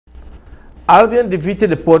Albion defeated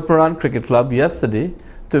the Port Mourant Cricket Club yesterday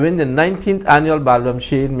to win the 19th annual Balram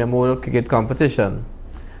Shane Memorial Cricket Competition.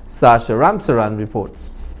 Sasha Ramsaran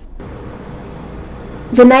reports.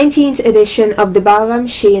 The 19th edition of the Balram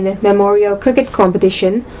Shane Memorial Cricket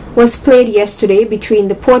Competition was played yesterday between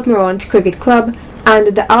the Port Mourant Cricket Club and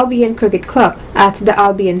the Albion Cricket Club at the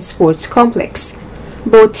Albion Sports Complex.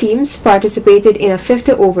 Both teams participated in a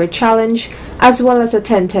 50-over challenge as well as a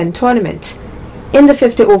 10-10 tournament. In the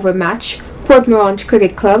 50-over match, Port Mourant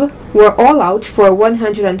Cricket Club were all out for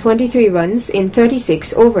 123 runs in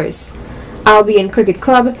 36 overs. Albion Cricket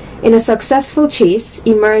Club, in a successful chase,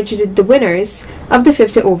 emerged the winners of the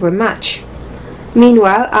 50-over match.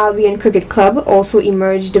 Meanwhile, Albion Cricket Club also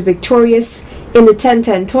emerged victorious in the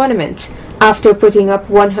 10-10 tournament after putting up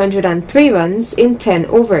 103 runs in 10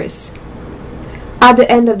 overs. At the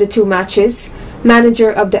end of the two matches, manager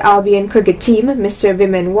of the Albion cricket team, Mr.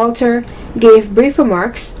 Vimen Walter, gave brief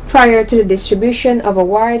remarks prior to the distribution of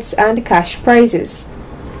awards and cash prizes.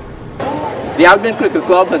 The Albion Cricket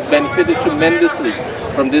Club has benefited tremendously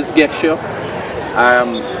from this gesture.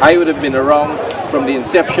 I would have been around from the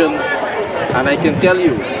inception, and I can tell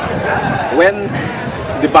you, when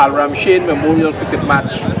the Balram Shane Memorial Cricket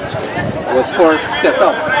match was first set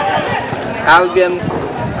up, Albion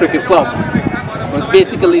Cricket Club was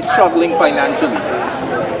basically struggling financially.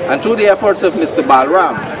 And through the efforts of Mr.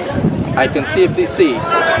 Balram, I can safely say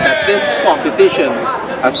that this competition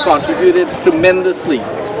has contributed tremendously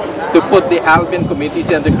to put the Albion Community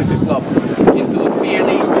Centre Cricket Club into a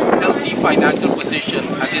fairly healthy financial position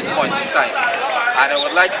at this point in time. And I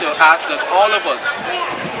would like to ask that all of us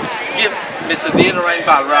give Mr.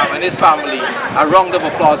 Balram and his family a round of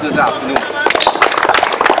applause this afternoon.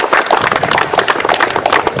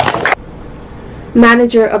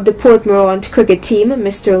 Manager of the Port Mourant cricket team,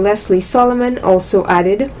 Mr. Leslie Solomon, also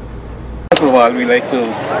added, First of all, we'd like to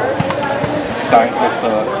thank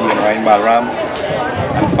Mr. Balram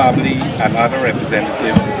and family and other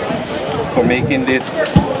representatives for making this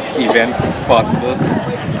event possible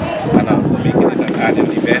and also making it an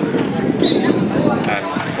annual event,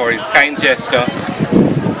 and for his kind gesture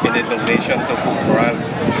in the donation to Port Mourant.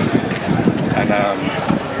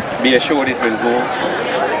 And be assured it will go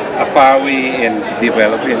a far way in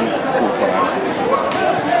developing Port Mourant.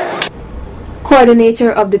 Coordinator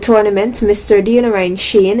of the tournament, Mr. Dionarine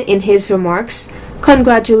Shane, in his remarks,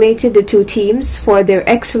 congratulated the two teams for their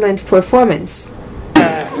excellent performance.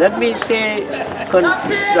 Let me say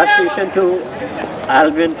congratulations to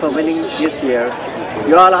Albion for winning this year.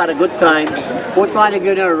 You all had a good time. Port Mourant are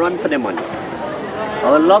giving a run for their money.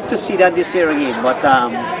 I would love to see that this year again, but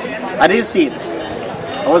I didn't see it.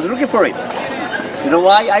 I was looking for it. You know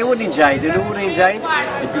why? I would enjoy it. You know who would enjoy it?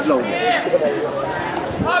 The people out there.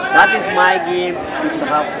 That is my game, is to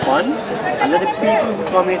have fun, and let the people who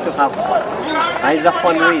come here to have fun. And it's a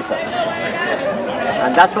fundraiser.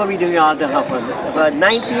 And that's what we do all to have fun. For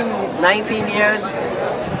 19 years,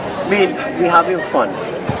 we're having fun.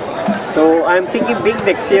 So I'm thinking big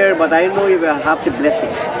next year, but I don't know if I have the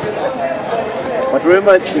blessing. But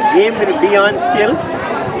remember, the game will be on still.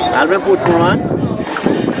 Albion Port Mourant,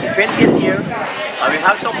 20th year. I will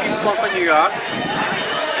have some people come from New York,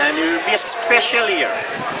 and it will be a special year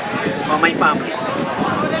for my family.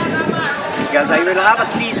 Because I will have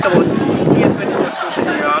at least about 50 and 20 people from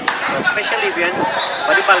New York, a special event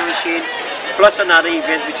for the Balram Shane, plus another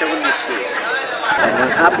event which I will discuss.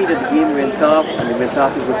 I'm happy that the game went off, and it went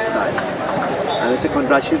off in good style. And it's a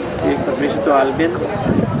congratulations to Albion.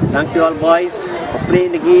 Thank you all boys for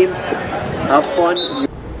playing the game. Have fun.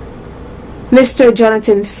 Mr.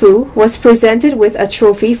 Jonathan Fu was presented with a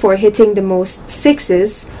trophy for hitting the most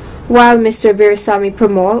sixes, while Mr. Veersamy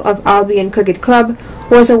Pramol of Albion Cricket Club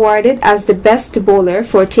was awarded as the best bowler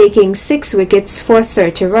for taking 6 wickets for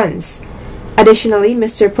 30 runs. Additionally,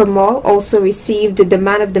 Mr. Pramol also received the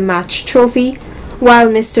Man of the Match trophy, while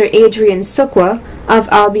Mr. Adrian Sukwa of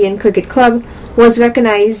Albion Cricket Club was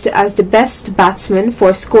recognized as the best batsman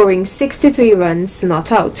for scoring 63 runs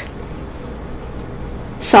not out.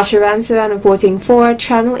 Sasha Ramsaran reporting for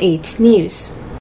Channel 8 News.